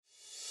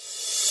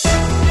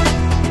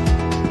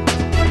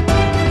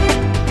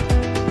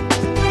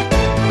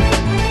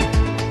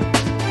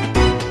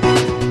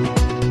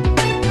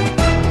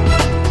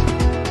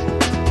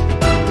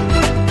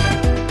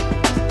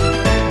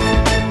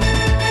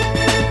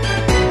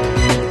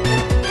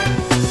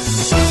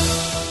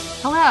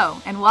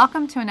Hello, and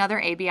welcome to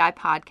another ABI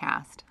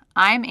podcast.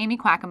 I'm Amy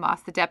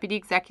Quackenboss, the Deputy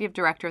Executive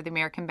Director of the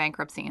American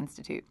Bankruptcy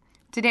Institute.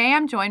 Today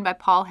I'm joined by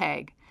Paul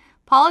Haig.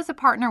 Paul is a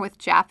partner with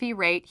Jaffe,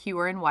 Raitt,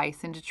 Hewer &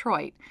 Weiss in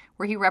Detroit,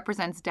 where he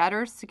represents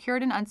debtors,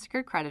 secured and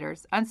unsecured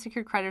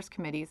creditors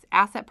committees,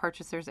 asset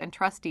purchasers, and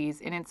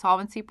trustees in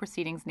insolvency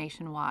proceedings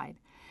nationwide.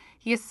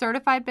 He is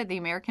certified by the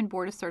American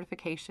Board of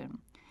Certification.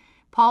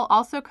 Paul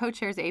also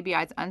co-chairs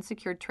ABI's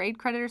Unsecured Trade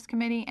Creditors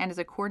Committee and is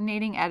a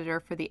coordinating editor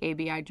for the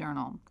ABI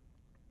Journal.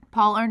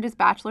 Paul earned his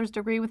bachelor's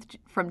degree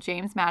from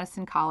James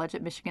Madison College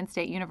at Michigan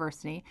State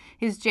University,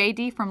 his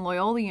JD from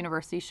Loyola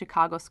University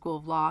Chicago School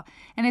of Law,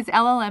 and his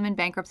LLM in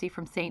bankruptcy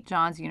from St.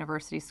 John's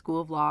University School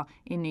of Law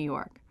in New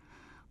York.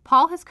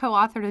 Paul has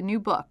co-authored a new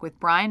book with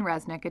Brian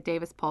Resnick at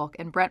Davis Polk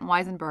and Brent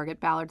Weisenberg at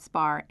Ballard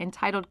Spahr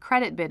entitled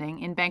Credit Bidding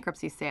in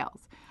Bankruptcy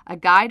Sales, a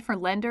guide for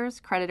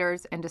lenders,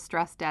 creditors, and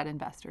distressed debt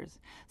investors.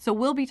 So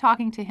we'll be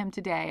talking to him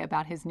today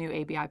about his new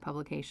ABI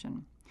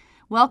publication.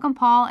 Welcome,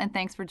 Paul, and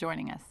thanks for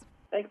joining us.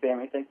 Thanks,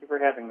 Amy. Thank you for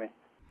having me.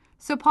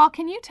 So, Paul,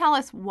 can you tell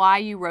us why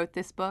you wrote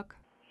this book?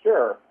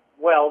 Sure.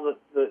 Well,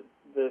 the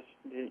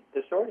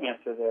short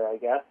answer there, I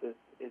guess,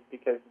 is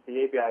because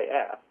the ABI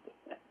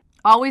asked.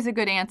 Always a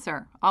good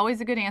answer. Always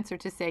a good answer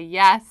to say,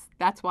 yes,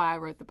 that's why I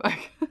wrote the book.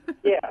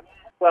 Yeah.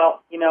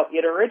 Well,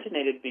 it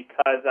originated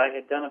because I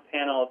had done a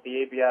panel at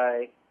the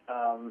ABI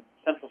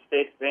Central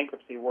States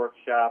Bankruptcy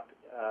Workshop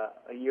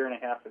a year and a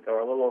half ago, or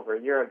a little over a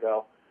year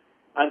ago,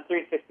 on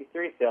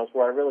 363 sales,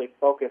 where I really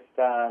focused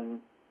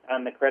on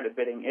the credit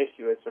bidding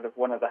issue as sort of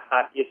one of the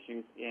hot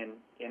issues in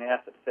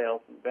asset sales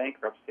and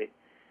bankruptcy.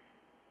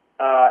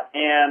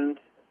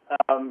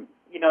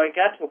 It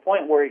got to a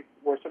point where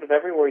sort of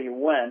everywhere you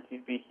went,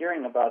 you'd be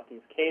hearing about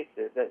these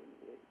cases. That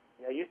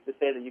I used to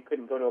say that you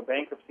couldn't go to a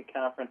bankruptcy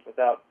conference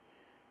without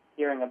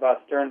hearing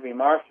about Stern v.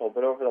 Marshall,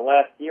 but over the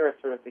last year it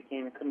sort of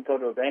became you couldn't go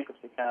to a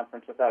bankruptcy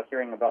conference without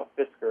hearing about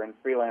Fisker and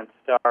Freelance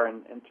Star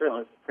and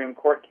certainly Supreme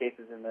Court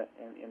cases in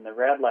the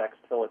Radlax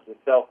trilogy.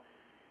 So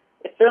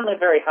it's certainly a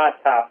very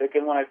hot topic,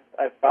 and one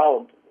I've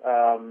followed,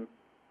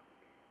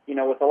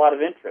 with a lot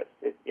of interest.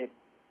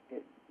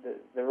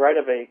 The right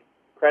of a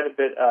credit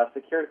bid,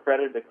 secured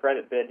creditor to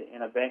credit bid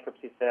in a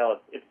bankruptcy sale,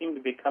 it seemed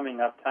to be coming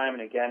up time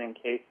and again in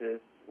cases,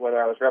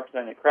 whether I was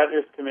representing a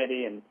creditors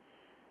committee and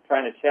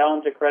trying to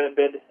challenge a credit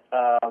bid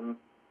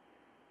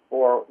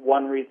for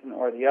one reason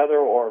or the other,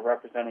 or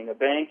representing a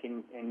bank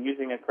and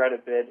using a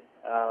credit bid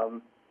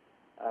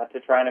to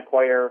try and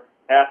acquire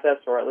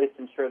assets, or at least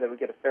ensure that we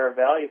get a fair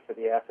value for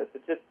the assets.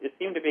 It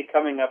seemed to be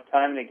coming up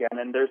time and again,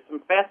 and there's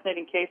some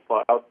fascinating case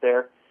law out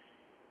there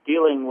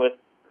dealing with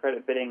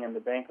credit bidding in the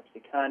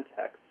bankruptcy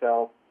context.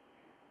 So,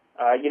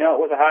 it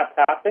was a hot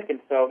topic, and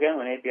so again,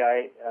 when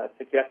ABI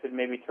suggested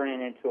maybe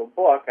turning it into a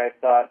book, I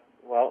thought,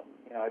 well,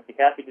 I'd be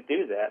happy to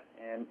do that,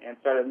 and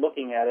started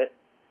looking at it.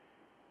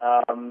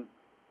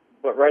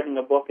 But writing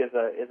a book is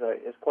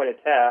quite a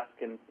task,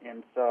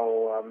 and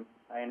so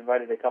I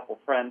invited a couple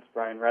friends,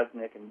 Brian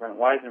Resnick and Brent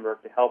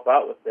Weisenberg, to help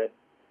out with it,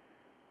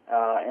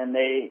 and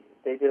they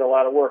did a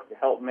lot of work to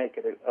help make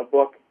it a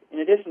book, in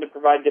addition to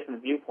provide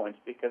different viewpoints,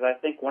 because I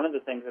think one of the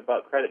things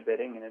about credit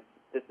bidding, and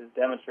this is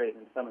demonstrated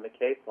in some of the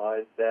case law,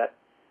 is that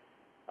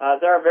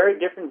there are very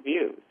different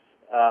views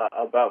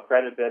about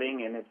credit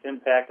bidding and its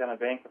impact on a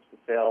bankruptcy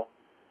sale,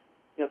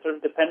 sort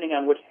of depending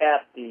on which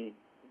hat the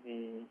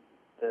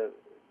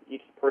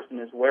each person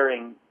is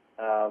wearing.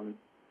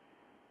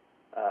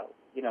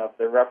 If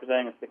they're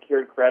representing a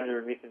secured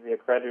creditor vis-a-vis a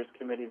creditors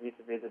committee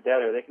vis-a-vis a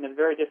debtor, they can have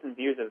very different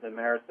views of the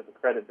merits of a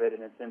credit bid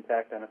and its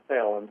impact on a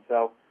sale. And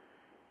so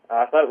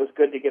I thought it was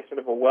good to get sort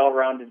of a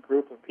well-rounded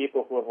group of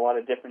people who have a lot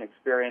of different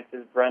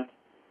experiences. Brent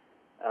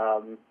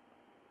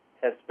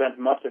has spent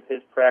much of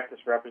his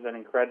practice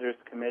representing creditors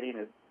committee and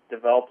has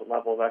developed a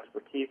level of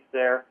expertise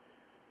there.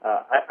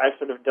 I've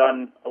sort of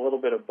done a little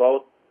bit of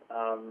both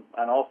on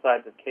all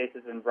sides of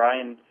cases, and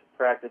Brian's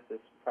practice is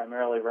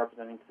primarily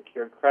representing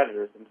secured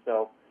creditors. And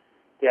so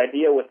the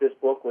idea with this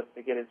book was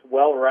to get as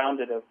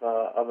well-rounded of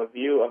a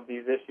view of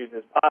these issues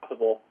as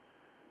possible.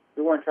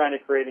 We weren't trying to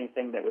create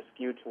anything that was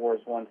skewed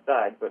towards one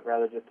side, but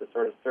rather just to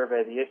sort of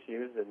survey the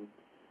issues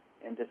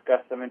and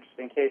discuss some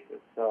interesting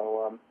cases.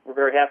 So we're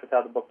very happy with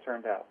how the book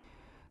turned out.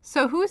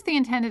 So who's the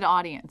intended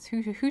audience?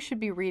 Who should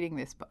be reading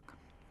this book?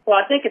 Well,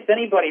 I think it's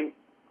anybody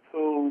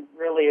who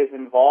really is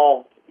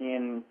involved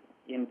in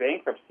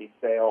bankruptcy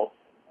sales.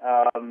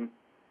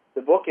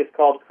 The book is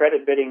called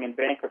Credit Bidding in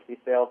Bankruptcy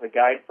Sales, a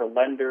guide for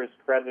lenders,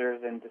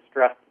 creditors, and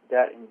distressed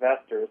debt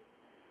investors.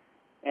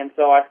 And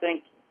so I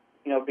think,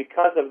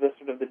 because of the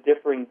sort of the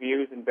differing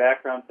views and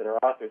backgrounds that our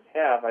authors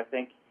have, I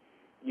think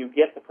you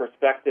get the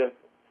perspective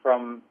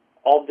from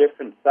all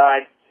different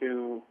sides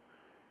to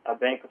a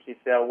bankruptcy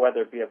sale,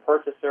 whether it be a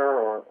purchaser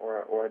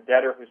or a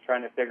debtor who's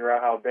trying to figure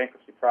out how a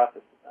bankruptcy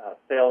process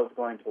sale is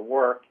going to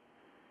work,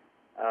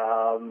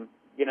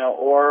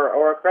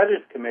 or a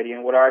creditors committee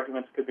and what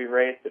arguments could be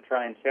raised to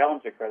try and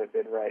challenge a credit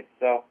bid right.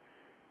 So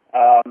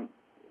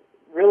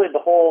really the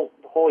whole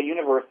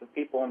universe of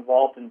people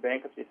involved in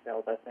bankruptcy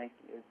sales, I think,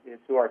 is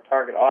who our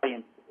target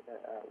audience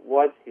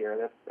was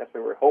here. That's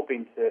what we're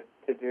hoping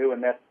to do,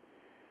 and that's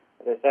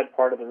said,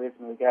 part of the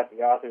reason we got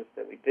the authors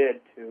that we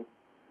did to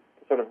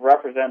sort of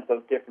represent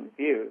those different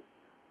views.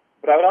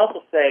 But I would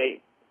also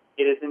say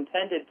it is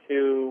intended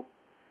to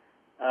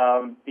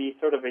be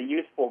sort of a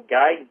useful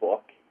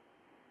guidebook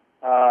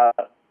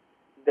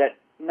that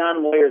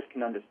non-lawyers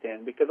can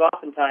understand, because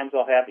oftentimes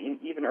I'll have,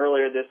 even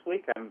earlier this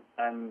week,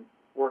 I'm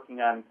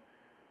working on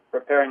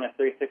preparing a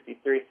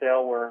 363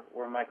 sale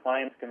where my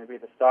client's going to be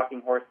the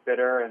stalking horse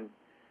bidder, and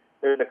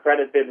there's a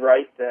credit bid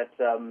right that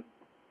the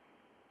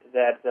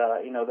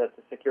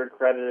secured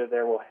creditor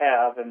there will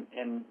have,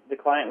 and the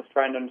client was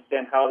trying to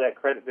understand how that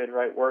credit bid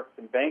right works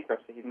in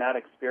bankruptcy. He's not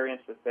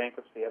experienced with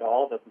bankruptcy at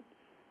all,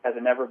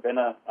 hasn't ever been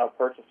a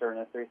purchaser in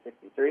a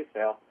 363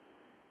 sale,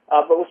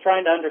 but was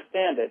trying to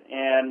understand it.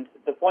 And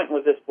the point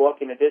with this book,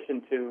 in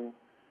addition to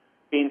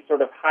being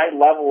sort of high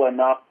level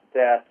enough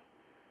that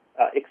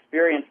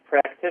experienced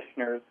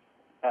practitioners,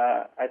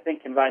 I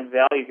think, can find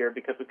value here,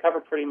 because we cover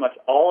pretty much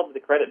all of the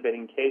credit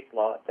bidding case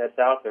law that's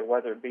out there,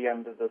 whether it be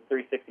under the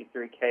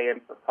 363K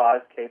and for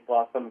cause case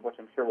law, some of which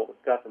I'm sure we'll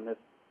discuss on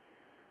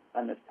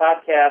this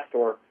podcast,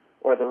 or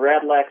the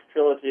Radlax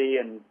trilogy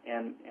and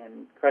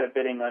credit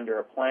bidding under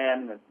a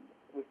plan.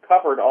 We've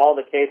covered all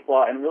the case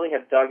law and really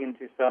have dug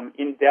into some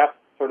in-depth,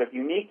 sort of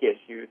unique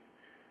issues.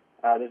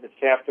 There's a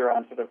chapter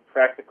on sort of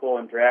practical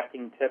and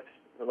drafting tips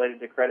related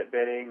to credit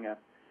bidding.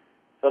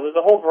 So there's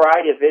a whole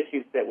variety of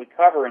issues that we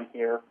cover in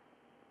here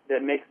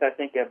that makes, I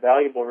think, a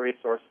valuable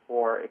resource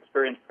for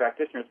experienced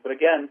practitioners. But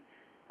again,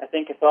 I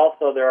think it's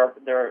also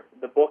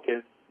the book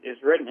is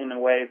written in a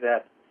way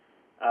that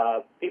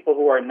people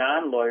who are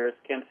non-lawyers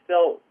can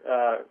still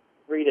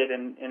read it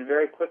and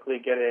very quickly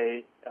get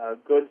a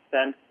good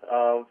sense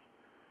of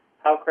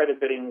how credit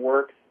bidding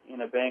works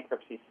in a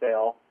bankruptcy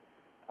sale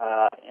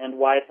and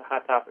why it's a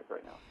hot topic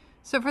right now.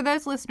 So for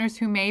those listeners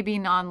who may be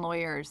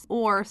non-lawyers,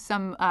 or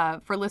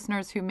for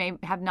listeners who may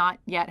have not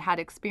yet had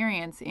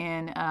experience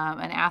in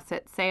an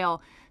asset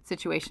sale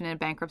situation in a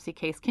bankruptcy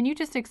case, can you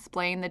just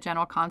explain the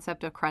general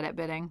concept of credit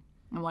bidding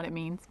and what it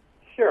means?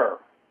 Sure.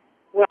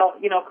 Well,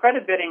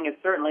 credit bidding is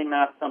certainly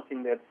not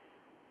something that's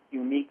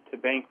unique to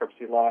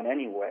bankruptcy law in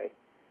any way.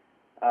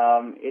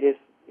 It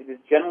is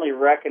generally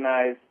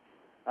recognized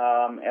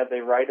as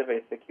a right of a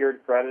secured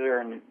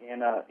creditor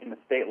in a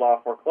state law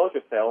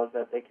foreclosure sale, is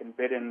that they can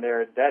bid in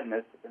their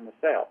indebtedness in the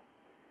sale.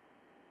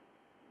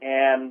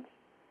 And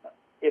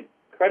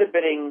credit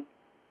bidding,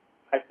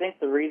 I think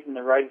the reason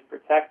the right is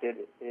protected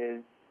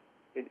is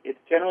it's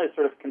generally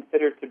sort of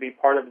considered to be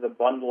part of the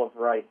bundle of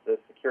rights the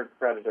secured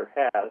creditor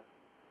has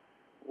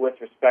with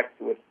respect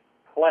to its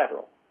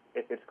collateral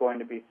if it's going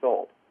to be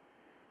sold.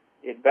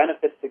 It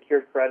benefits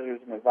secured creditors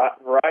in a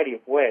variety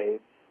of ways.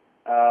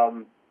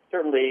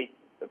 Certainly,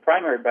 the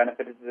primary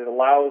benefit is it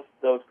allows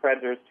those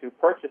creditors to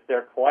purchase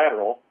their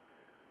collateral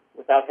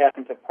without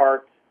having to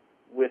part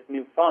with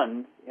new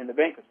funds in the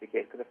bankruptcy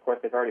case, because, of course,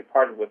 they've already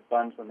parted with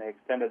funds when they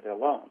extended their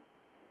loan.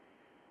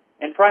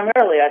 And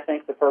primarily, I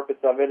think the purpose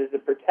of it is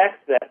it protects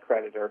that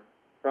creditor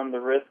from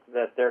the risk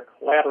that their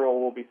collateral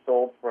will be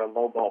sold for a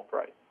lowball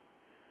price.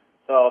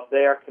 So if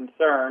they are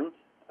concerned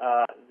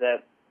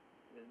that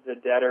the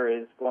debtor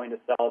is going to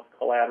sell its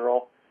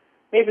collateral,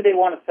 maybe they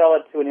want to sell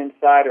it to an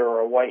insider or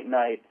a white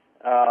knight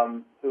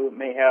who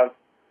may have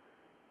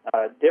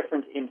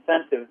different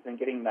incentives than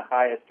getting the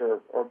highest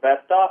or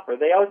best offer,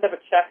 they always have a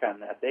check on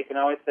that. They can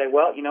always say,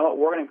 well, you know what,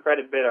 we're going to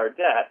credit bid our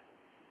debt,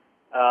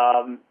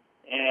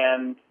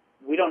 and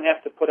we don't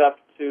have to put up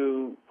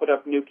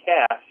new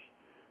cash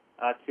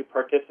to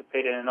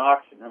participate in an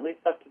auction, at least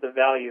up to the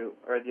value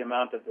or the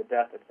amount of the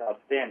debt that's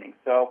outstanding.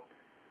 So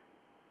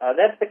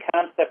that's the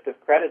concept of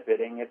credit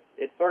bidding.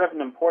 It's sort of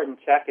an important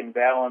check and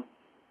balance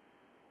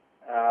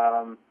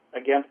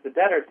against the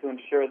debtor to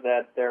ensure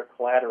that their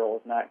collateral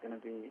is not going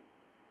to be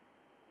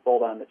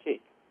sold on the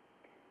cheap.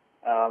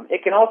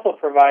 It can also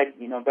provide,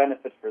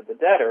 benefits for the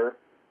debtor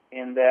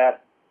in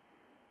that,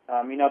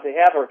 to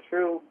have a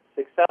true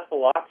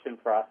successful auction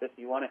process,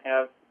 you want to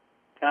have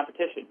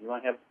competition. You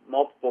want to have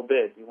multiple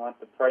bids. You want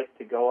the price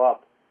to go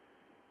up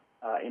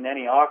in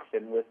any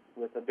auction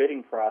with a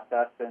bidding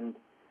process. And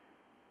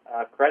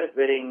credit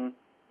bidding,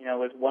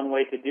 is one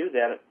way to do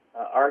that,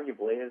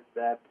 arguably, is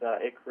that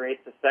it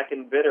creates a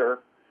second bidder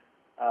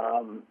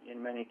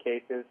in many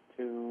cases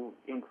to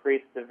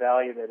increase the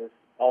value that is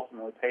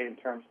ultimately paid in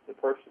terms of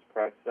the purchase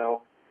price.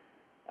 So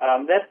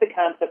that's the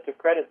concept of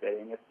credit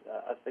bidding. It's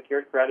a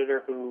secured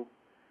creditor who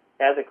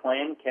has a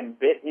claim can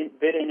bid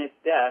in its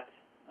debt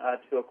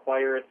to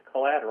acquire its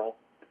collateral,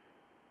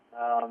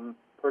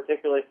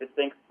 particularly if it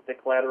thinks the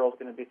collateral is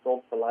going to be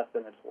sold for less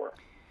than it's worth.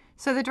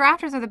 So the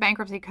drafters of the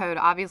Bankruptcy Code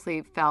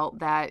obviously felt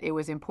that it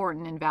was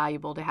important and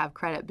valuable to have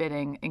credit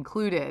bidding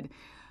included.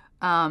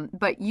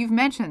 But you've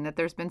mentioned that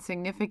there's been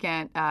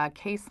significant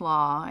case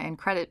law, and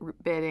credit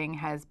bidding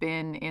has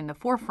been in the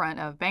forefront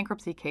of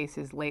bankruptcy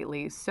cases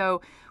lately.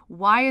 So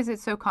why is it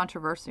so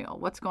controversial?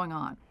 What's going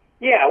on?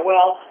 Yeah,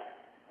 well,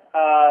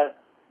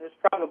 there's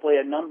probably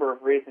a number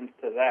of reasons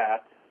to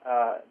that,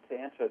 to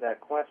answer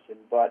that question.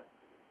 But,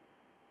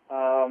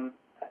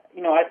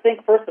 I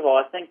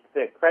think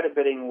that credit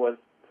bidding was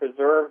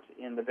preserved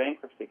in the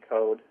Bankruptcy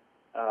Code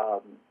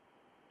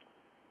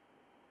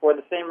for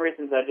the same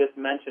reasons I just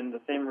mentioned,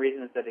 the same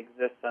reasons that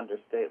exist under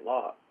state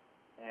law.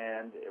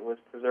 And it was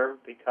preserved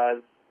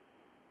because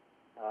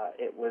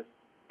it was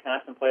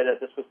contemplated that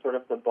this was sort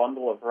of the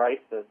bundle of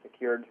rights a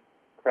secured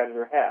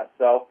creditor has.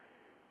 So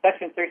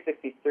Section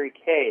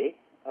 363K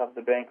of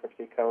the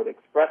Bankruptcy Code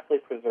expressly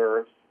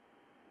preserves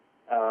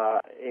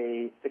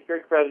a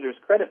secured creditor's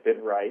credit bid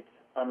rights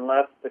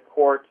unless the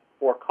court,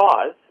 for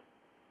cause,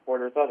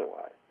 orders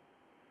otherwise.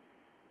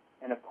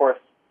 And of course,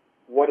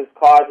 what is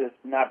cause is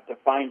not a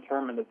defined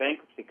term in the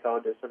Bankruptcy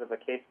Code. There's sort of a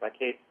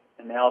case-by-case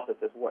analysis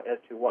as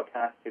to what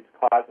constitutes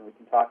cause, and we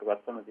can talk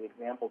about some of the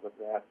examples of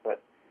that.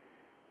 But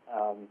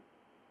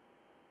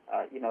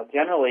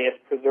generally, it's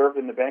preserved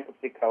in the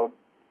Bankruptcy Code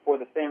for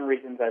the same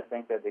reasons I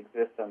think that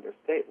exist under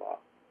state law.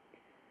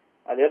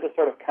 The other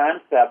sort of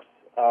concepts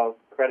of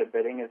credit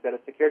bidding is that a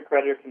secured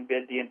creditor can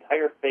bid the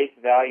entire face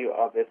value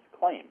of its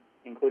claim,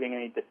 including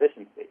any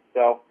deficiency.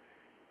 So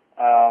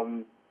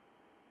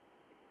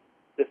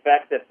the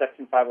fact that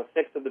Section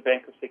 506 of the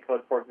Bankruptcy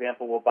Code, for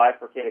example, will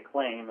bifurcate a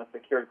claim, a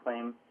secured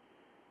claim,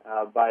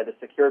 by the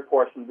secured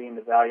portion being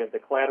the value of the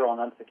collateral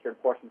and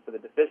unsecured portion for the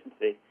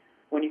deficiency.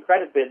 When you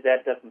credit bid,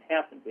 that doesn't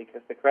happen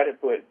because the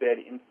credit bid,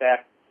 in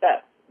fact,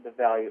 sets the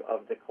value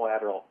of the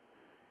collateral,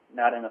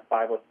 not in a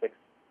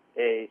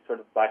 506A sort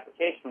of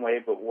bifurcation way,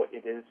 but what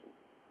it is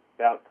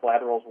about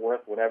collateral's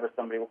worth, whatever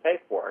somebody will pay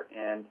for it.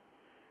 And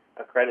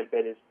a credit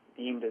bid is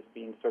deemed as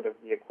being sort of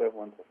the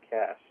equivalent of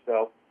cash.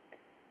 So,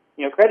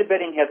 credit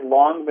bidding has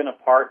long been a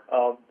part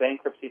of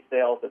bankruptcy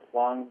sales. It's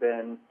long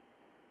been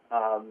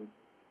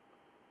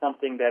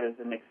something that is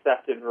an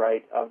accepted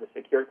right of the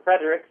secured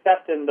creditor,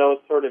 except in those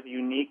sort of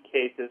unique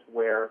cases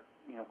where,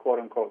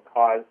 quote-unquote,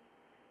 cause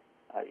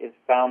is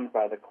found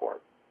by the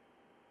court.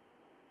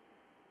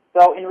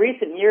 So in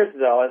recent years,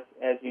 though,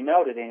 as you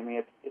noted, Amy,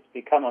 it's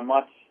become a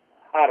much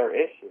hotter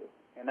issue.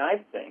 And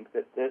I think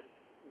that this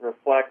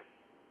reflects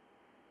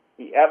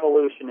the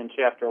evolution in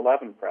Chapter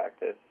 11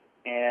 practice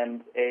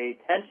and a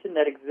tension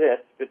that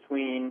exists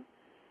between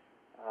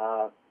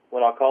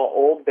what I'll call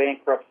old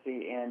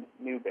bankruptcy and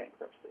new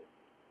bankruptcy.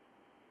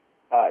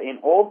 In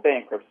old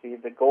bankruptcy,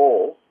 the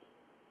goals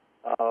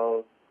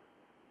of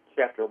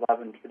Chapter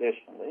 11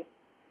 traditionally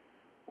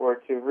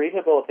were to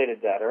rehabilitate a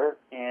debtor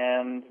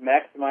and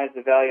maximize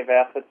the value of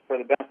assets for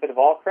the benefit of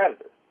all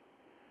creditors.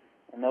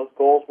 And those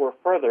goals were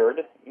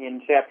furthered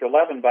in Chapter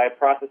 11 by a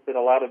process that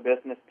allowed a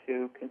business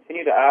to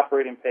continue to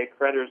operate and pay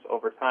creditors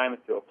over time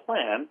through a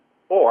plan,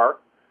 or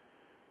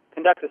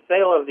conduct a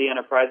sale of the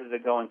enterprise as a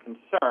going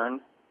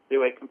concern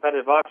through a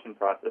competitive auction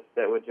process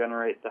that would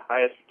generate the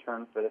highest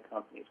return for the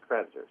company's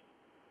creditors.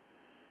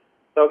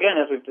 So again,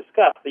 as we've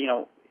discussed,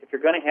 if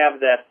you're going to have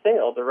that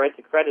sale, the right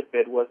to credit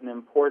bid was an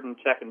important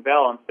check and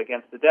balance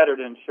against the debtor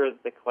to ensure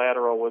that the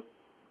collateral was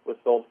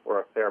sold for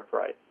a fair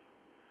price.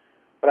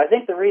 But I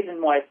think the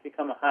reason why it's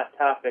become a hot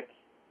topic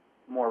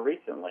more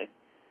recently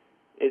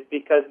is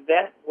because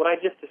what I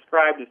just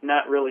described is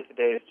not really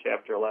today's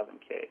Chapter 11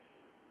 case.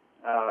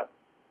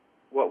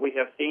 What we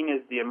have seen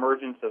is the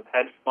emergence of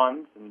hedge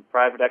funds and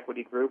private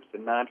equity groups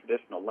and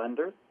non-traditional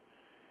lenders.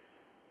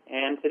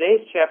 And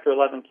today's Chapter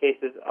 11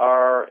 cases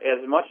are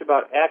as much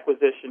about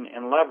acquisition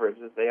and leverage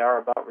as they are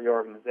about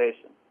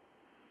reorganization.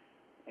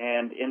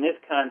 And in this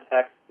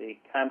context, the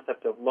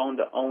concept of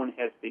loan-to-own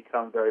has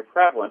become very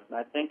prevalent. And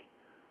I think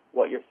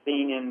what you're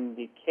seeing in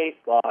the case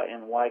law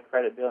and why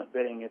credit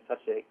bidding is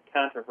such a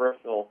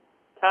controversial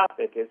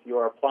topic is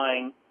you're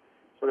applying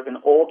sort of an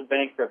old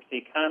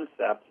bankruptcy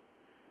concept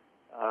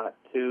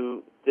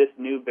to this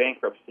new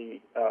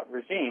bankruptcy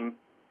regime,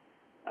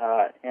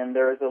 and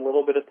there is a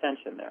little bit of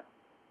tension there.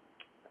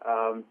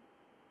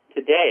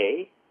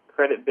 Today,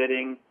 credit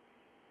bidding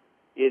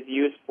is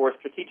used for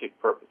strategic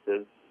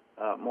purposes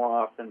more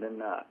often than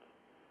not.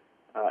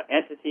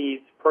 Entities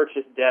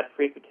purchase debt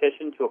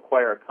pre-petition to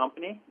acquire a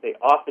company. They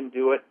often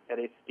do it at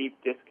a steep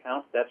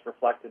discount. That's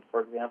reflected,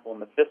 for example, in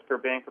the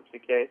Fisker bankruptcy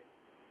case.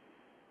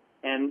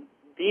 And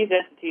these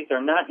entities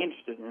are not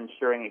interested in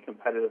ensuring a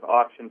competitive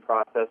auction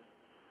process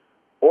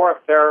or a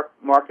fair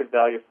market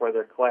value for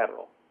their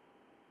collateral.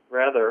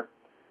 Rather,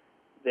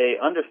 they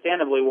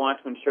understandably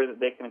want to ensure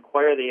that they can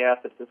acquire the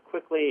assets as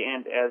quickly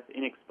and as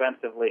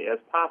inexpensively as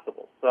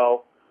possible.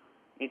 So,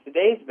 in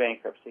today's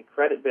bankruptcy,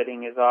 credit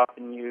bidding is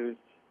often used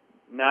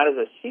not as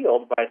a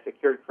shield by a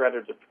secured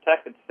creditor to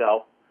protect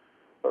itself,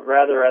 but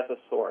rather as a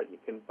sword. You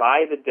can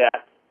buy the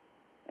debt,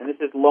 and this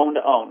is loan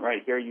to own,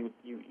 right? Here you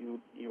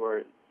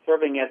are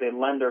serving as a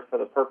lender for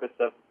the purpose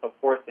of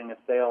forcing a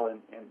sale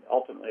and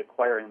ultimately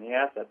acquiring the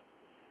assets.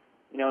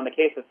 In the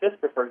case of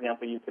Fisker, for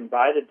example, you can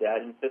buy the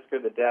debt. In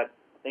Fisker, the debt,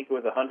 I think it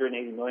was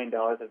 $180 million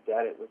of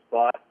debt. It was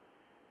bought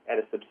at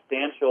a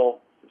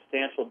substantial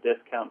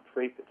discount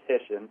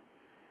pre-petition.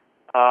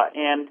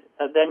 And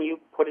then you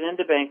put it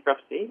into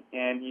bankruptcy,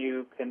 and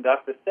you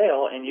conduct a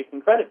sale, and you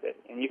can credit bid.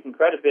 And you can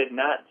credit bid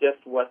not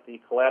just what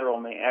the collateral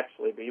may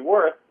actually be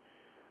worth,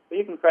 but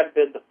you can credit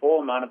bid the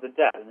full amount of the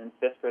debt. And in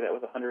Fisker, that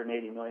was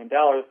 $180 million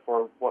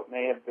for what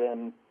may have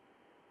been,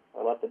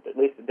 or at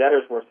least the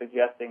debtors were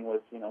suggesting was,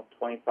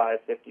 $25, $50,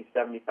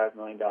 $75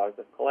 million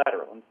of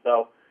collateral. And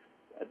so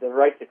the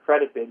right to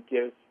credit bid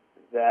gives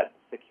that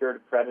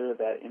secured creditor,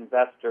 that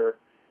investor,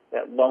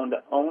 that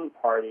loan-to-own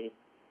party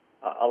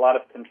a lot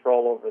of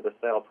control over the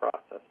sale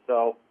process.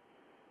 So,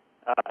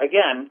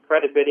 again,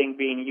 credit bidding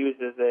being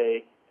used as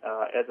a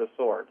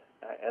sword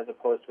as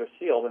opposed to a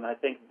shield, and I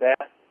think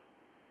that's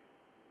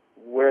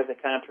where the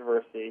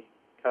controversy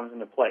comes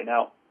into play.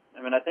 Now,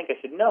 I think I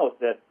should note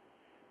that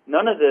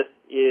none of this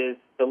is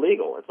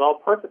illegal. It's all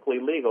perfectly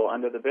legal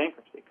under the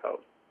bankruptcy code.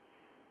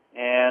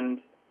 And,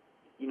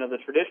 the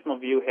traditional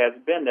view has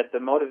been that the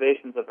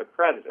motivations of a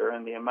creditor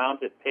and the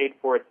amount it paid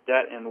for its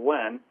debt and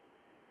when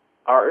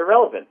are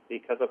irrelevant,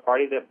 because a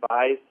party that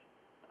buys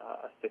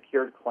a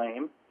secured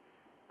claim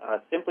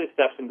simply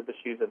steps into the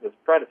shoes of its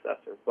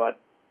predecessor. But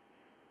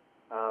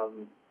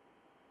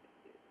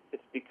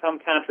it's become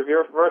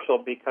controversial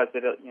because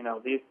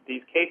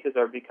these cases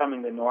are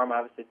becoming the norm.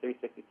 Obviously,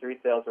 363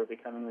 sales are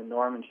becoming the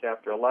norm in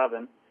Chapter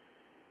 11,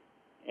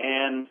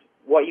 and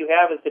what you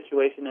have is a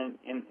situation,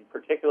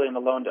 particularly in the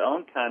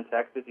loan-to-own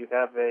context, is you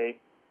have a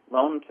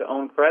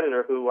loan-to-own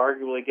creditor who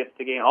arguably gets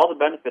to gain all the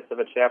benefits of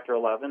a Chapter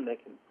 11. They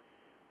can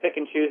pick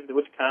and choose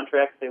which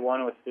contracts they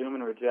want to assume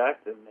and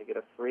reject, and they get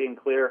a free and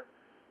clear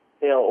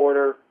sale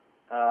order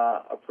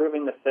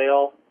approving the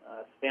sale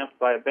stamped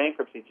by a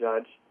bankruptcy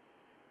judge.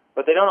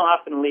 But they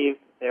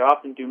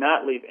often do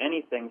not leave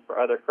anything for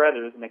other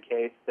creditors in a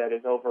case that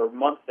is over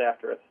months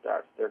after it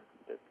starts. They're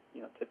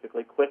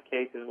typically quick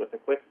cases with a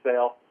quick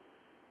sale.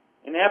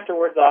 And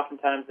afterwards,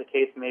 oftentimes, the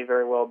case may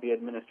very well be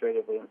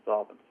administratively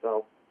insolvent.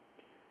 So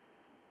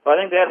I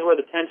think that's where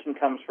the tension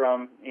comes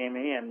from,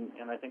 Amy, and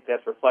I think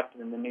that's reflected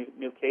in the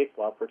new case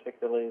law,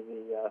 particularly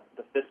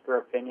the Fisker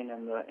opinion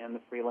and the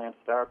Freelance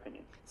Star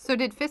opinion. So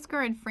did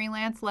Fisker and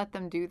Freelance let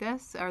them do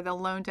this? Are the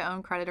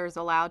loan-to-own creditors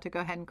allowed to go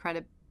ahead and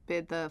credit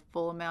bid the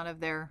full amount of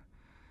their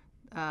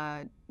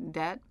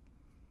debt?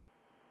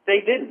 They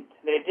didn't,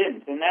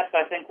 and that's,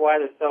 I think, why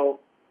they're so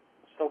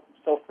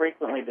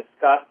frequently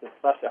discussed. It's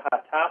such a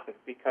hot topic,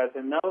 because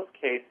in those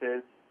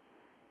cases,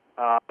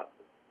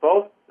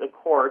 both the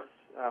courts,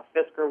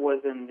 Fisker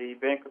was in the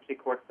bankruptcy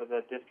court for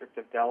the District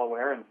of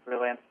Delaware, and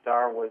Freelance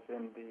Star was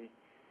in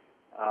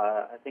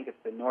I think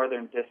it's the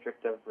Northern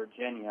District of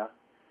Virginia.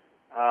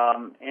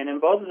 And in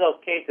both of those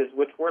cases,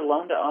 which were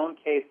loan-to-own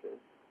cases,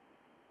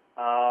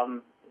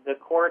 the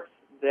courts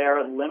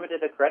there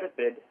limited a credit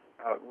bid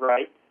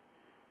right.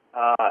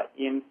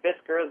 In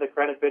Fisker, the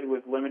credit bid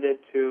was limited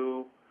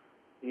to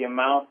the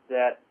amount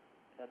that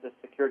the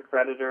secured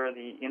creditor,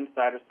 the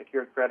insider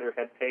secured creditor,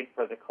 had paid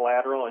for the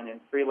collateral, and in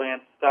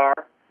Freelance Star,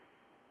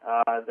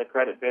 the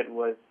credit bid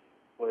was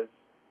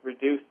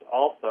reduced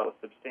also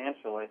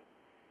substantially.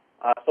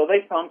 So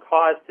they found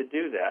cause to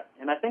do that.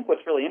 And I think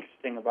what's really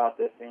interesting about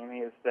this, Amy,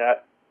 is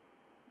that,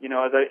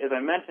 as I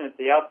mentioned at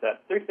the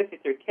outset,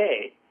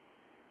 363K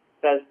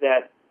says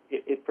that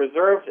it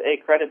preserves a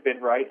credit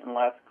bid right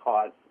unless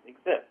cause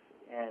exists.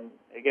 And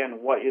again,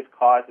 what is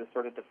cause is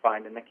sort of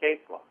defined in the case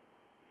law.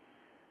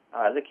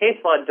 The case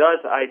law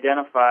does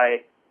identify,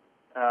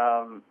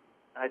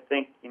 I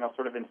think,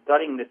 sort of in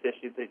studying this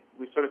issue, that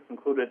we sort of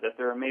concluded that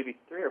there are maybe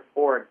 3 or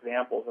 4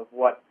 examples of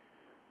what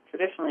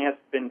traditionally has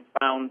been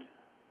found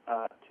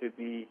to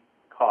be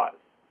cause.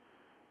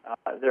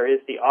 There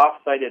is the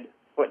off-cited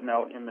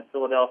footnote in the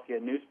Philadelphia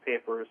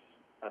newspaper's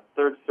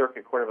Third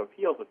Circuit Court of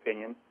Appeals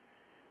opinion,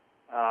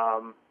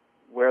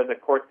 where the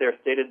court there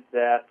stated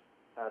that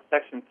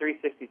Section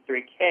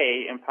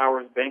 363K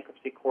empowers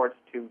bankruptcy courts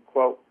to,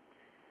 quote,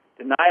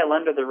 deny a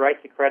lender the right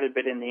to credit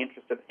bid in the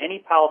interest of any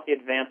policy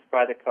advanced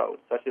by the code,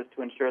 such as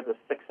to ensure the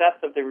success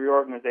of the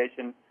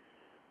reorganization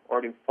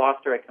or to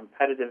foster a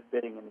competitive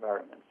bidding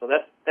environment. So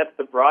that's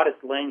the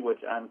broadest language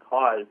on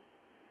cause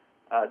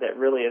that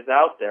really is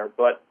out there.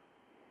 But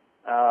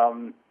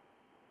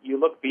you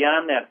look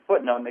beyond that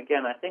footnote, and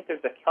again, I think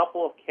there's a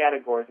couple of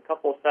categories, a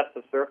couple of sets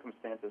of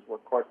circumstances where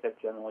courts have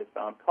generally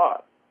found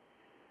cause.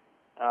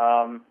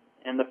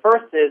 And the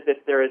first is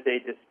if there is a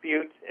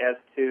dispute as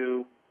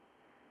to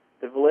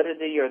the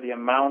validity or the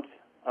amount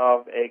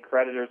of a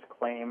creditor's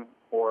claim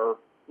or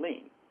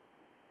lien.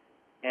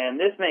 And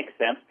this makes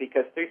sense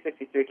because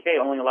 363K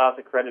only allows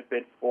a credit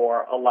bid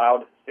for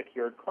allowed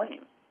secured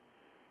claims.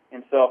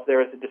 And so if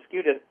there is a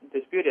dispute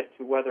as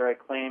to whether a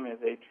claim is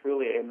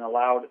truly an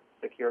allowed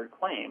secured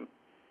claim,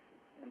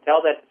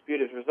 until that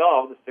dispute is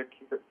resolved, the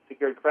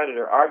secured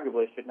creditor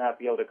arguably should not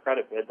be able to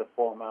credit bid the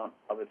full amount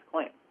of its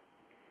claim.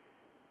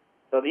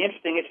 So the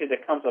interesting issue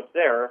that comes up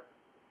there,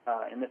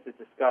 and this is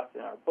discussed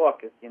in our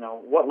book, is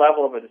what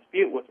level of a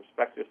dispute with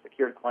respect to a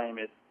secured claim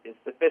is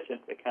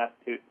sufficient to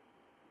constitute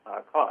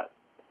cause.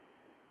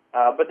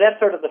 But that's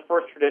sort of the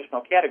first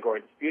traditional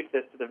category, disputes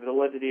as to the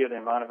validity or the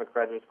amount of a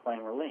creditor's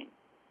claim or lien.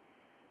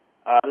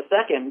 The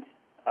second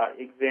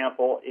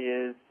example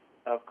is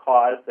of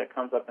cause that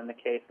comes up in the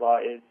case law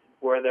is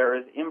where there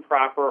is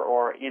improper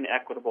or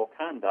inequitable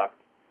conduct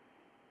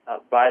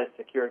by the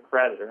secured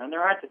creditor. And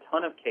there aren't a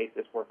ton of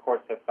cases where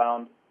courts have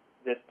found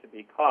this to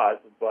be cause,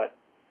 but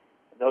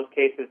those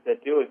cases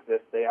that do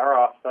exist, they are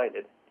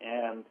off-cited.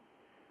 And,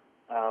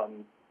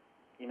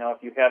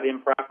 if you have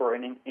improper or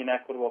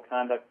inequitable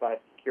conduct by a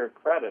secured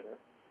creditor,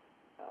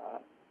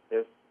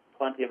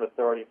 plenty of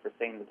authority for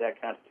saying that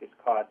that constitutes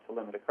cause to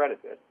limit a credit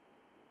bid.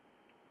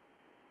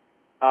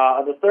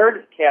 The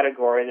third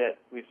category that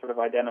we've sort of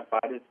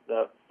identified is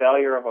the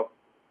failure of a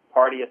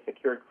party, a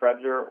secured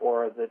creditor,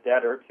 or the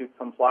debtor to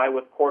comply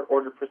with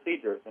court-ordered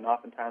procedures. And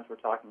oftentimes we're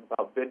talking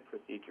about bid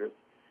procedures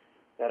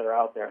that are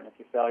out there. And if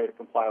you fail to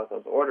comply with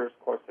those orders,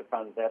 courts have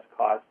found that that's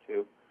cause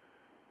to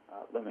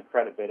limit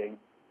credit bidding.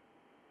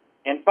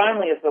 And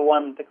finally is the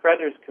one the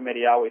creditors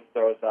committee always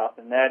throws up,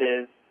 and that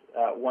is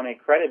when a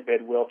credit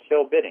bid will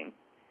chill bidding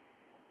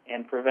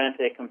and prevent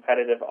a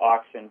competitive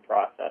auction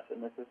process.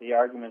 And this is the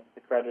argument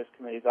the creditors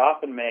committees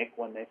often make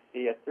when they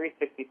see a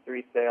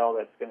 363 sale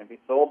that's going to be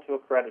sold to a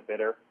credit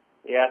bidder.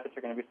 The assets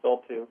are going to be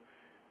sold to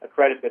a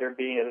credit bidder,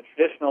 being it a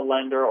traditional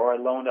lender or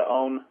a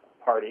loan-to-own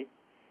party.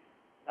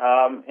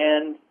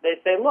 And they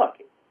say, look,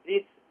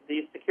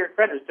 these secured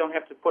creditors don't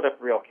have to put up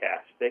real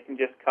cash. They can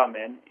just come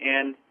in.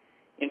 And,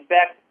 in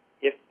fact,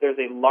 if there's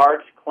a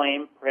large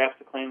claim, perhaps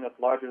a claim that's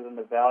larger than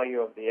the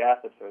value of the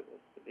assets or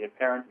the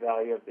apparent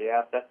value of the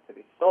assets to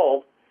be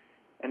sold,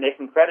 and they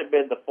can credit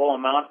bid the full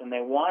amount and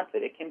they want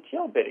it, it can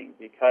chill bidding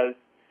because,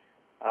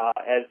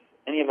 as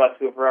any of us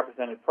who have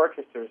represented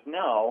purchasers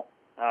know,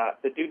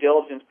 the due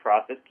diligence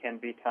process can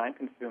be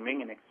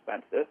time-consuming and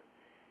expensive.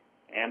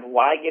 And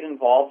why get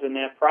involved in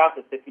that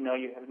process if you know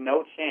you have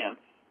no chance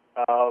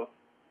of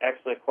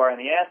actually acquiring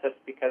the assets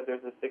because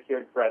there's a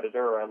secured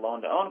creditor or a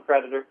loan-to-own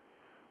creditor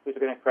who's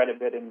going to credit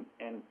bid and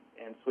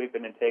sweep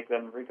in and take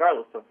them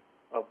regardless of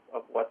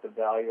what the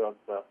value of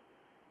the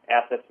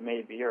assets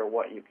may be or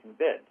what you can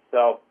bid.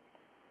 So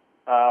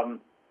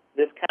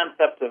this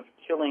concept of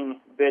chilling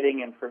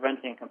bidding and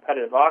preventing a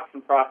competitive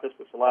auction process,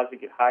 which allows you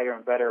to get higher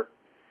and better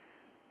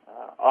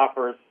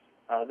offers,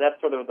 that's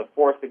sort of the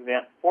fourth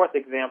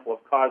example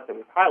of cause that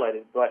we've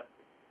highlighted. But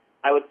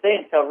I would say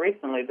until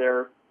recently,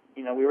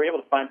 we were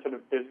able to find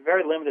there's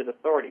very limited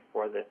authority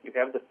for this. You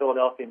have the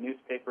Philadelphia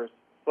newspaper's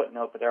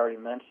footnote that I already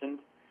mentioned.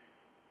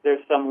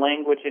 There's some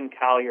language in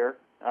Collier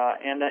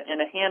and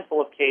a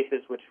handful of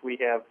cases which we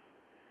have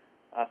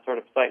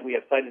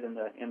cited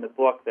in the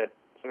book that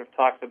sort of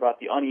talks about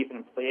the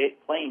uneven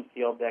playing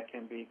field that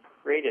can be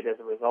created as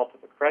a result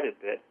of a credit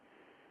bid.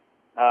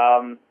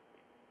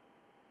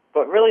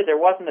 But really, there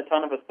wasn't a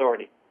ton of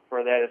authority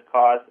for that as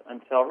cause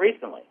until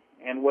recently.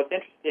 And what's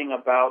interesting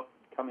about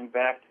coming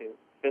back to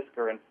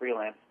Fisker and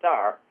Freelance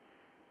Star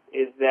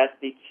is that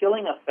the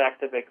chilling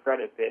effect of a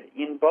credit bid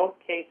in both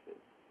cases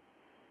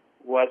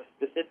was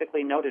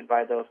specifically noted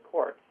by those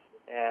courts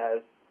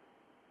as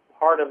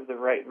part of the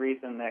right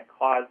reason that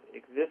cause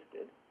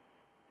existed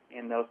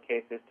in those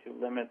cases to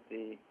limit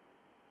the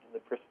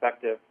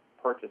prospective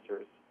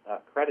purchaser's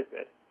credit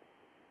bid.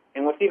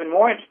 And what's even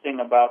more interesting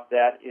about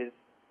that is,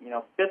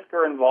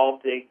 Fisker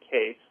involved a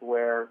case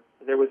where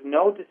there was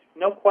no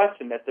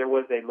question that there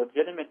was a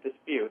legitimate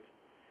dispute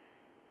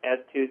as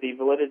to the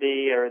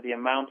validity or the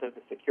amount of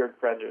the secured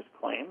creditor's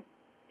claim.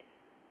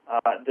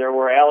 There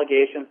were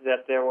allegations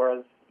that there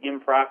was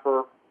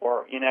improper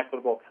or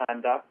inequitable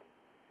conduct.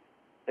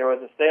 There was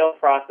a sales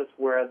process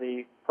where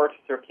the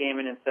purchaser came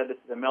in and said, this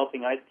is a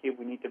melting ice cube,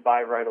 we need to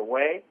buy right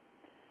away.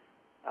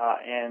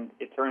 And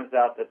it turns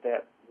out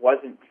that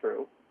wasn't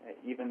true,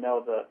 even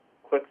though the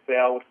quick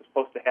sale, which was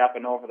supposed to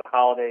happen over the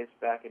holidays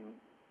back in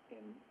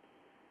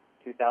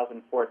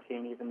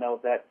 2014, even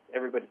though that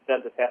everybody said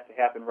this has to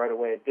happen right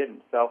away, it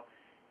didn't. So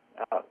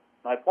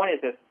my point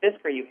is that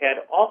Fisker, you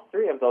had all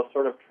three of those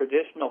sort of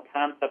traditional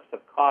concepts of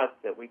cause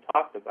that we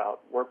talked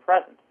about were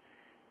present.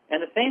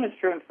 And the same is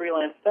true in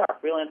Freelance Star.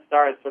 Freelance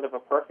Star is sort of a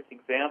perfect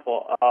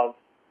example of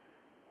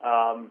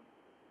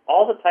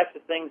all the types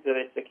of things that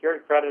a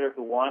secured creditor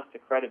who wants to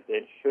credit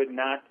bid should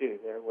not do.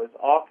 There was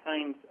all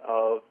kinds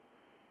of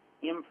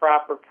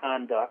improper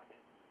conduct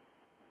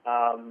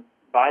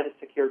by the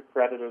secured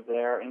creditor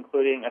there,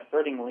 including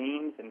asserting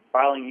liens and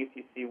filing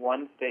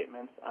UCC-1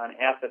 statements on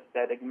assets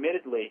that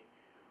admittedly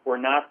were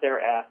not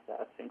their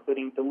assets,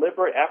 including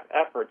deliberate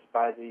efforts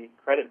by the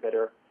credit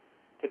bidder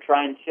to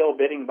try and chill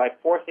bidding by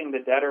forcing the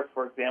debtor,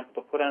 for example,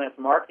 to put on its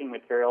marketing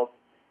materials,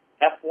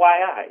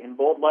 FYI, in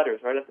bold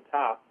letters right at the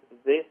top.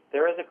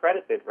 There is a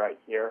credit bid right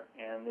here,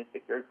 and the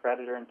secured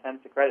creditor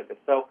intends to credit bid.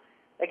 So,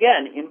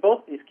 again, in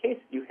both these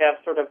cases, you have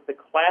sort of the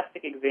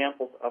classic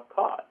examples of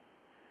cause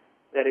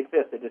that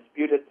exist. A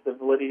dispute as to the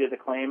validity of the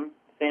claim.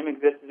 Same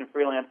existed in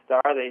Freelance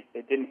Star. They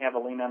didn't have a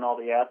lien on all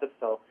the assets,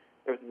 so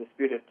there was a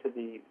dispute as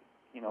to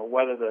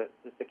whether the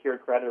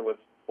secured creditor was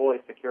fully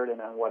secured and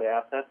on what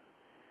assets.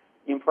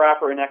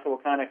 Improper inequitable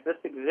conduct. This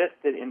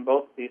existed in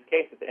both of these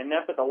cases, and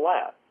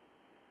nevertheless,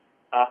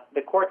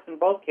 the courts in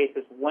both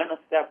cases went a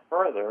step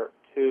further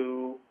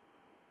to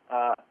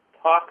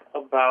talk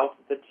about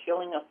the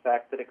chilling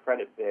effect that a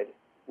credit bid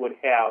would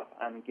have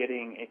on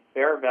getting a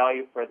fair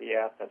value for the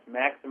assets,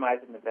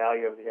 maximizing the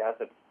value of the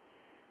assets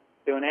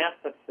through an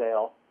asset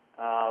sale,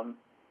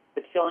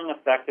 the chilling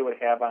effect it would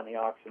have on the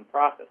auction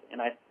process.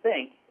 And I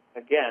think,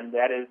 again,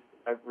 that is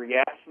a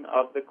reaction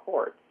of the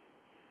courts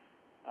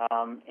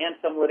and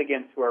some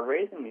litigants who are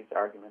raising these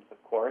arguments,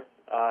 of course,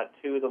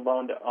 to the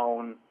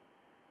loan-to-own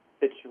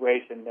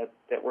situation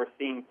that we're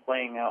seeing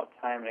playing out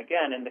time and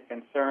again, and the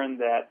concern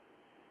that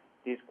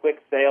these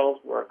quick sales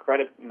where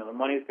the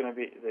money is going to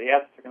be, the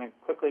assets are going to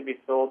quickly be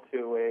sold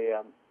to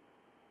a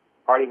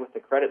party with the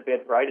credit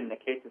bid right, and the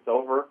case is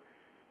over,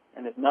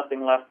 and there's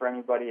nothing left for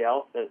anybody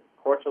else. That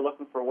courts are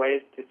looking for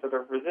ways to sort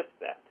of resist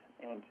that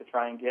and to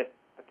try and get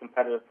a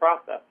competitive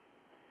process.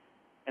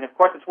 And of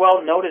course, it's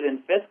well noted in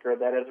Fisker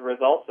that as a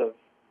result of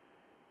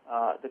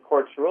the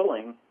court's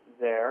ruling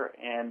there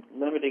and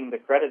limiting the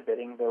credit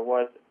bidding, there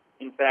was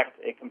in fact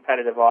a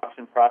competitive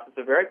auction process,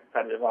 a very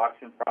competitive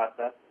auction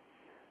process,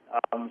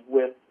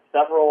 with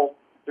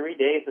 3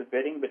 days of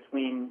bidding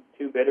between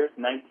two bidders,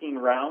 19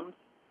 rounds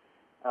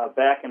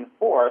back and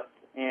forth,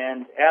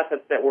 and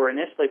assets that were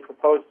initially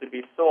proposed to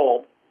be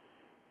sold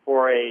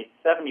for a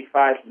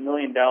 $75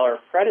 million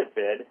credit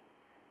bid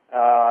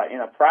in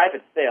a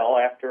private sale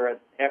after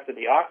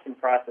the auction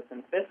process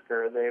in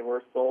Fisker, they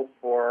were sold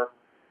for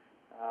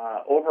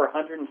over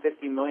 $150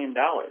 million,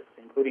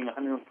 including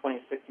 $126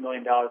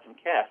 million in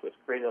cash, which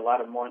created a lot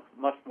of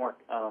much more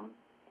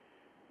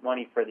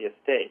money for the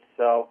estate.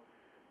 So,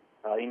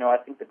 I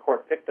think the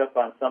court picked up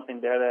on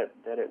something there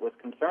that it was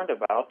concerned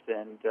about,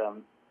 and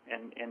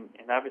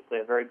obviously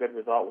a very good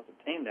result was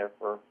obtained there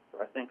for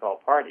I think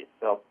all parties.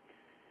 So,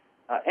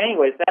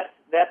 anyways,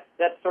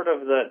 that's sort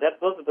of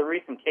those are the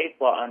recent case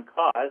law on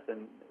cause,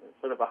 and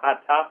sort of a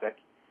hot topic.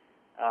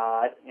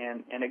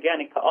 And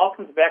again, it all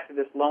comes back to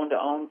this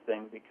loan-to-own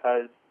thing,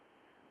 because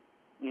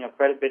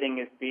credit bidding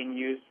is being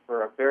used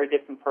for a very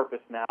different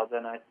purpose now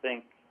than I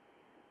think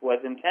was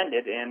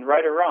intended, and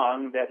right or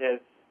wrong, that has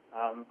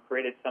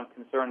created some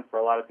concern for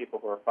a lot of people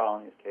who are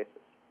following these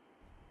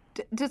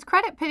cases. Does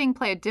credit bidding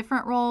play a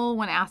different role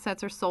when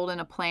assets are sold in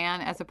a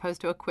plan as opposed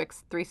to a quick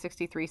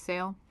 363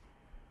 sale?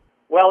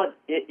 Well,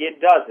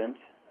 it doesn't.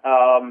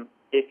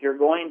 If you're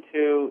going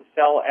to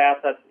sell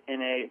assets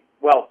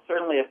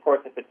certainly, of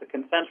course, if it's a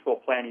consensual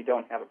plan, you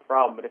don't have a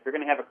problem. But if you're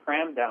going to have a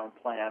cram-down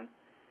plan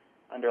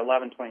under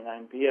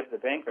 1129B of the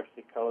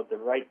Bankruptcy Code, the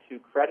right to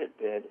credit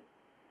bid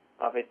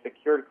of a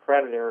secured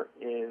creditor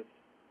is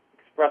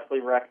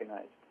expressly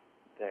recognized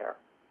there.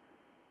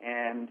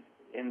 And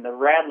in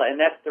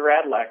that's the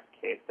Radlax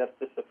case. That's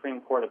the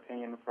Supreme Court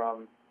opinion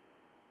from,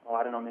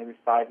 maybe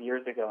 5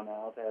 years ago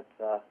now,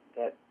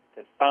 that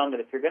found that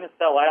if you're going to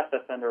sell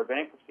assets under a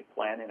bankruptcy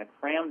plan in a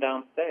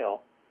cram-down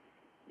sale,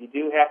 you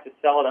do have to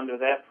sell it under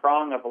that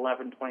prong of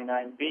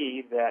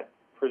 1129B that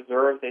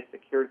preserves a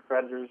secured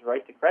creditor's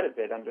right to credit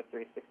bid under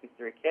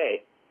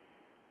 363K.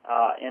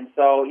 And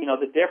so,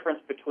 the difference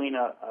between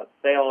a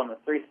sale and a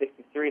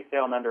 363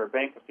 sale and under a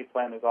bankruptcy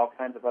plan, there's all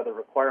kinds of other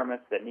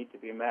requirements that need to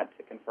be met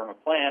to confirm a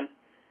plan.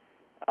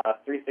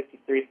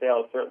 363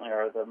 sales certainly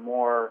are the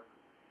more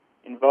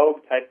in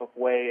vogue type of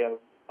way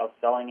of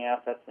selling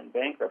assets in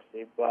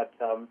bankruptcy. But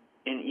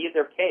in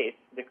either case,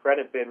 the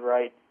credit bid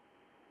right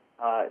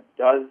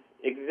does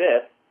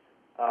exist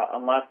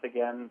unless,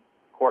 again,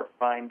 court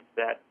finds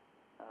that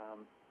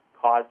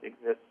cause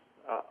exists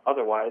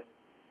otherwise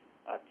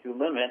to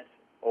limit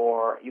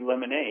or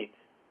eliminate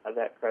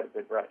that credit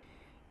bid right.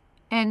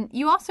 And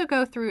you also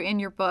go through in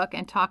your book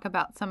and talk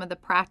about some of the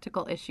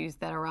practical issues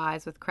that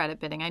arise with credit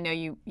bidding. I know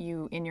you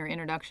in your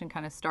introduction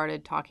kind of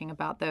started talking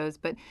about those,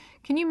 but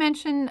can you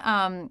mention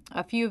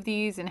a few of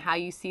these and how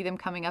you see them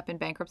coming up in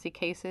bankruptcy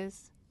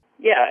cases?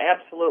 Yeah,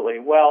 absolutely.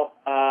 Well,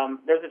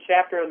 there's a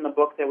chapter in the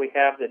book that we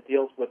have that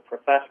deals with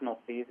professional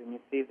fees, and you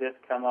see this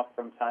come up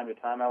from time to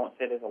time. I won't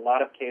say there's a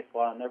lot of case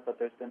law in there, but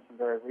there's been some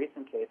very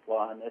recent case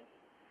law on this.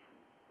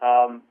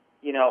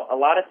 A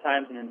lot of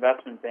times an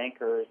investment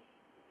banker's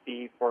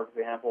fee, for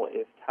example,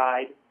 is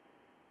tied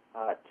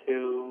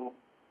to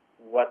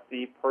what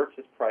the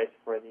purchase price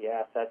for the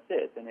assets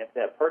is. And if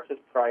that purchase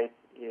price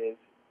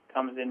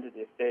comes into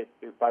the estate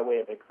by way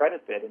of a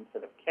credit bid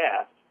instead of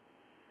cash,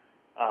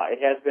 it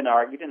has been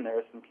argued, and there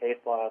is some case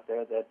law out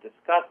there that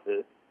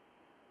discusses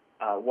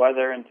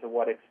whether and to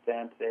what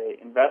extent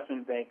a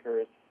investment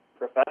banker's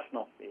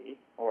professional fee,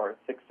 or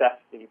success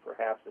fee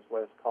perhaps is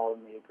what it's called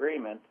in the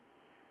agreement,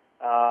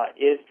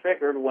 is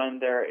triggered when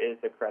there is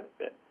a credit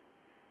bid.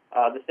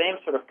 The same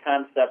sort of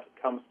concept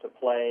comes to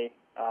play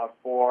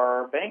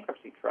for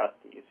bankruptcy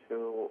trustees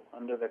who,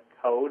 under the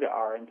code,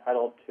 are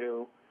entitled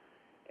to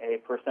a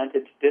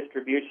percentage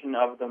distribution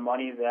of the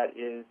money that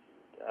is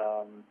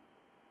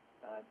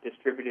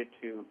distributed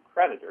to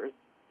creditors.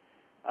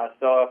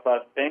 So if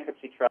a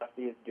bankruptcy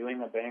trustee is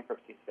doing a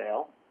bankruptcy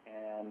sale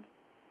and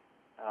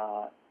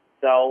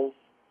sells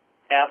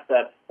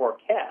assets for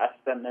cash,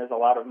 then there's a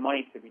lot of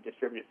money to be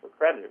distributed for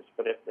creditors.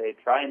 But if they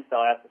try and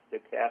sell assets to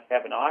cash,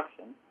 have an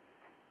auction,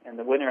 and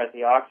the winner at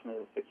the auction is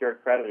a secured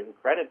creditor who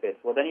credit bids,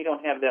 well, then you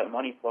don't have that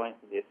money flowing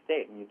to the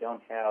estate, and you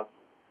don't have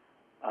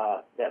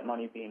that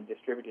money being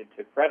distributed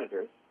to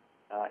creditors,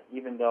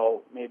 even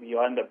though maybe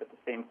you end up at the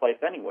same place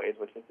anyways,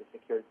 which is the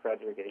secured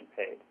creditor getting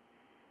paid,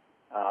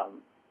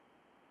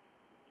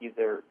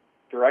 either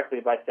directly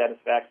by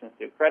satisfaction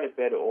through credit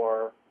bid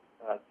or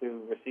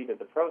through receipt of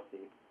the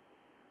proceeds.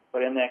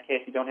 But in that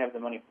case, you don't have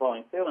the money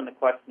flowing through, and the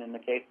question in the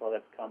case law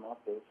that's come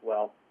up is,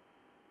 well,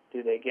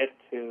 does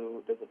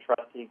the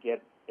trustee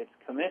get its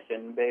commission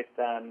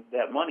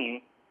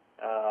money,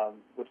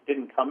 which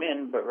didn't come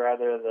in, but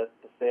rather the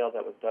sale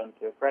that was done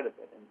to a credit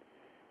bid. And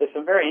there's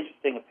some very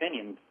interesting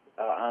opinions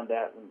on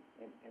that,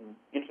 and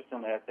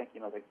interestingly, I think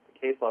the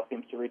case law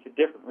seems to reach a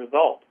different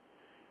result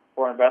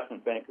for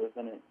investment bankers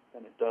than it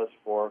does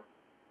for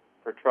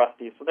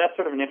trustees. So that's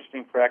sort of an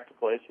interesting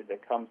practical issue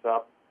that comes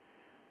up.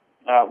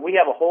 We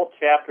have a whole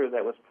chapter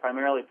that was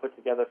primarily put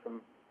together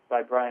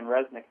by Brian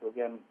Resnick, who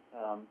again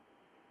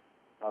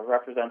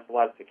represents a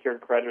lot of secured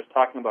creditors,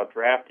 talking about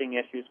drafting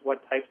issues,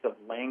 what types of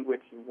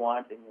language you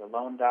want in your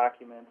loan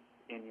documents,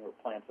 in your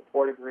plan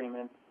support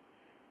agreements,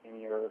 in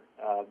your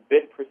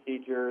bid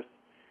procedures,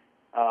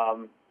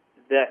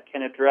 that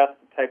can address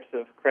the types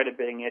of credit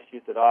bidding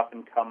issues that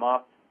often come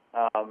up.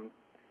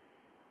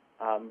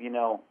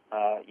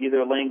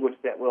 Either language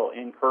that will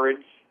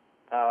encourage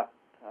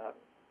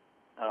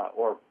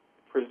or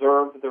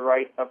preserve the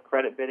right of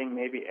credit bidding,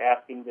 maybe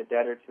asking the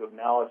debtor to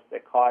acknowledge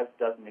that cause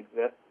doesn't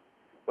exist,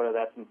 whether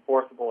that's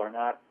enforceable or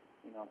not,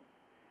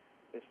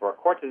 is for a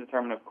court to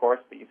determine, of course,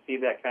 but you see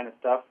that kind of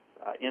stuff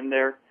in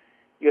there.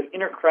 You have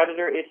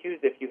intercreditor issues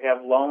if you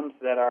have loans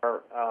that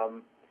are,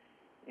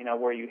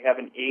 where you have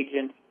an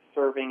agent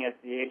serving as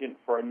the agent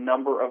for a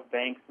number of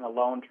banks in a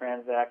loan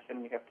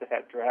transaction. You have to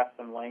draft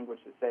some language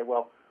to say,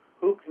 well,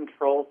 who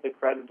controls the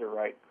credit bid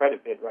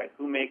right?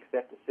 Who makes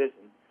that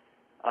decision?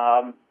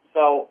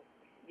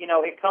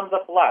 It comes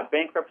up a lot.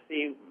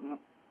 Bankruptcy,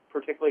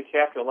 particularly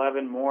Chapter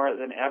 11, more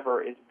than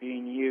ever is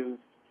being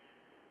used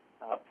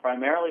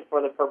primarily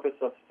for the purpose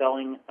of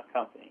selling a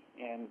company.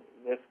 And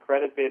this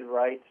credit bid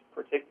right,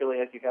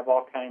 particularly as you have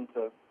all kinds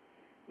of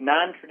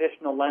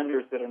non-traditional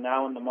lenders that are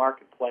now in the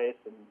marketplace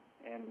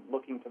and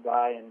looking to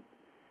buy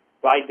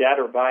debt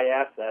or buy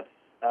assets,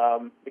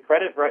 the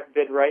credit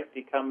bid right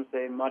becomes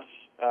a much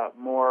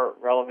more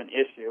relevant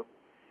issue.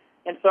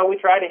 And so we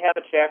try to have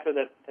a chapter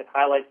that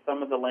highlights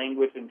some of the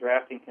language and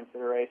drafting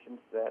considerations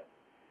that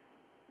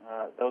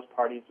those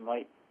parties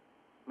might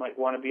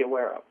want to be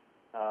aware of,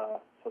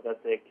 so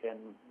that they can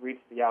reach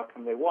the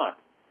outcome they want.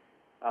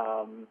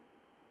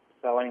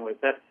 Anyways,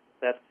 that's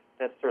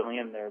certainly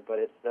in there,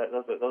 but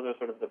those are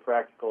sort of the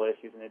practical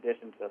issues in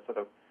addition to sort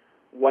of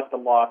what the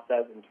law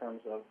says in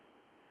terms of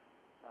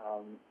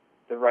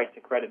the right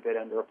to credit bid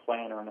under a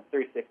plan or in a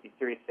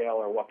 363 sale,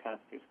 or what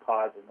constitutes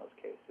cause in those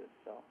cases.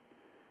 So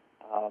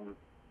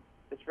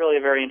it's really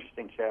a very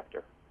interesting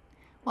chapter.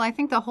 Well, I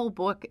think the whole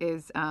book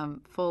is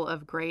full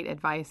of great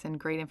advice and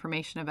great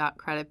information about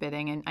credit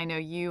bidding. And I know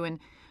you and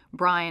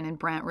Brian and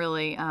Brent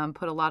really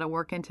put a lot of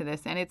work into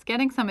this, and it's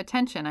getting some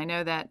attention. I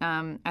know that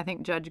I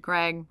think Judge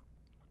Gregg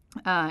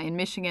in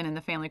Michigan in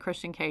the Family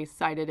Christian case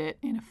cited it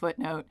in a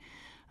footnote.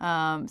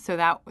 So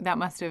that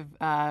must have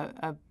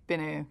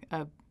been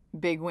a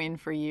big win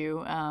for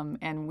you,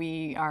 and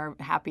we are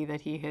happy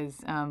that he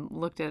has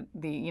looked at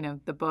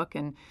the book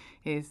and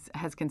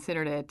has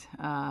considered it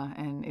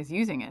and is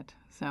using it.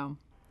 So.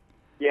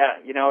 Yeah,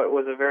 it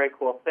was a very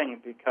cool thing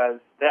because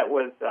that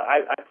was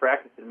I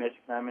practiced in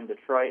Michigan. I'm in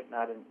Detroit,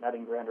 not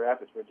in Grand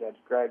Rapids, where Judge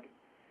Gregg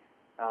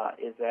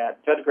is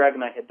at. Judge Gregg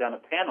and I had done a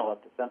panel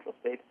at the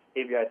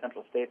ABI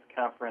Central States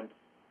Conference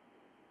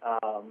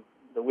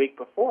the week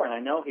before, and I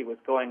know he was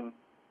going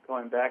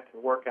back to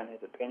work on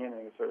his opinion,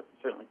 and he was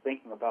certainly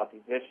thinking about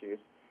these issues.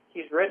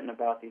 He's written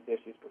about these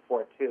issues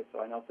before too, so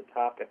I know it's a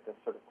topic that's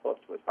sort of close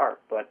to his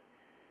heart. But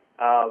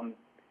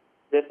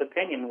this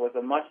opinion was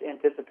a much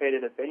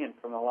anticipated opinion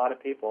from a lot of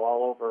people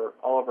all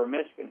over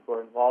Michigan who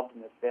are involved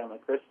in this Family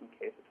Christian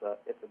case.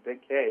 It's a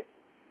big case,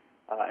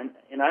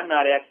 and I'm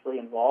not actually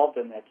involved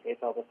in that case,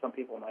 although some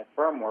people in my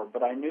firm were.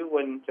 But I knew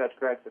when Judge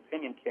Gregg's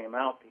opinion came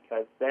out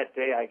because that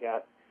day I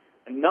got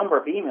a number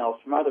of emails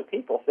from other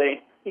people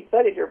saying he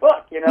cited your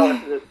book.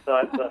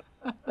 So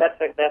that's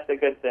a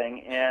good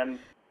thing. And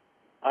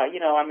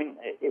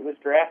it was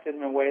drafted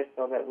in a way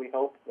so that we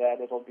hope that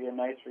it'll be a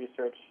nice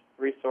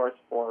resource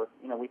for,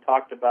 we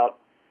talked about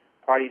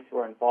parties who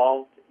are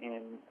involved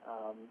in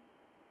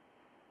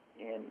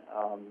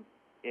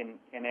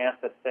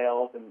asset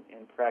sales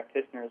and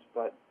practitioners,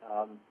 but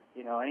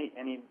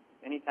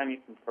anytime you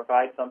can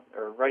provide something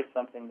or write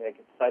something that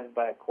gets cited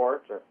by a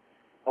court or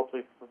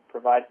hopefully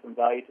provide some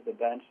value to the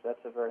bench,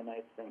 that's a very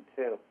nice thing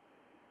too.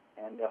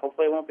 And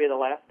hopefully it won't be the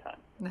last time.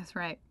 That's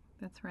right.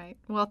 That's right.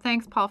 Well,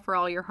 thanks, Paul, for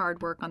all your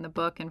hard work on the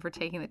book and for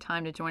taking the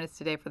time to join us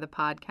today for the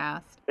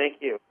podcast.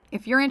 Thank you.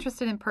 If you're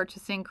interested in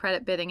purchasing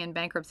credit bidding and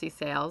bankruptcy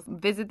sales,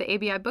 visit the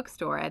ABI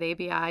bookstore at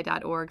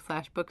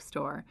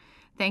abi.org/bookstore.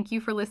 Thank you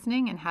for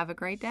listening and have a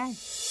great day.